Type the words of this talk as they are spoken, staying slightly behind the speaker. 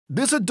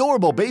This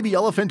adorable baby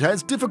elephant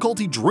has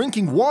difficulty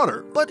drinking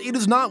water, but it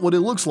is not what it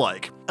looks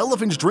like.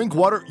 Elephants drink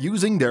water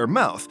using their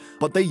mouth,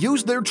 but they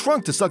use their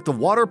trunk to suck the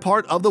water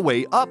part of the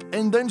way up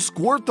and then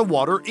squirt the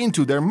water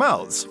into their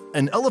mouths.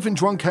 An elephant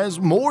trunk has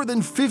more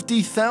than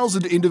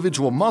 50,000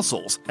 individual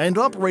muscles, and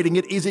operating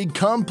it is a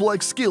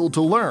complex skill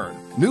to learn.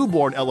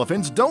 Newborn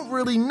elephants don't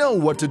really know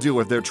what to do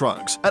with their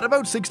trunks. At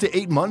about 6 to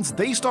 8 months,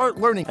 they start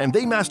learning and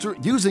they master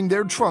using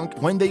their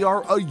trunk when they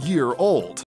are a year old.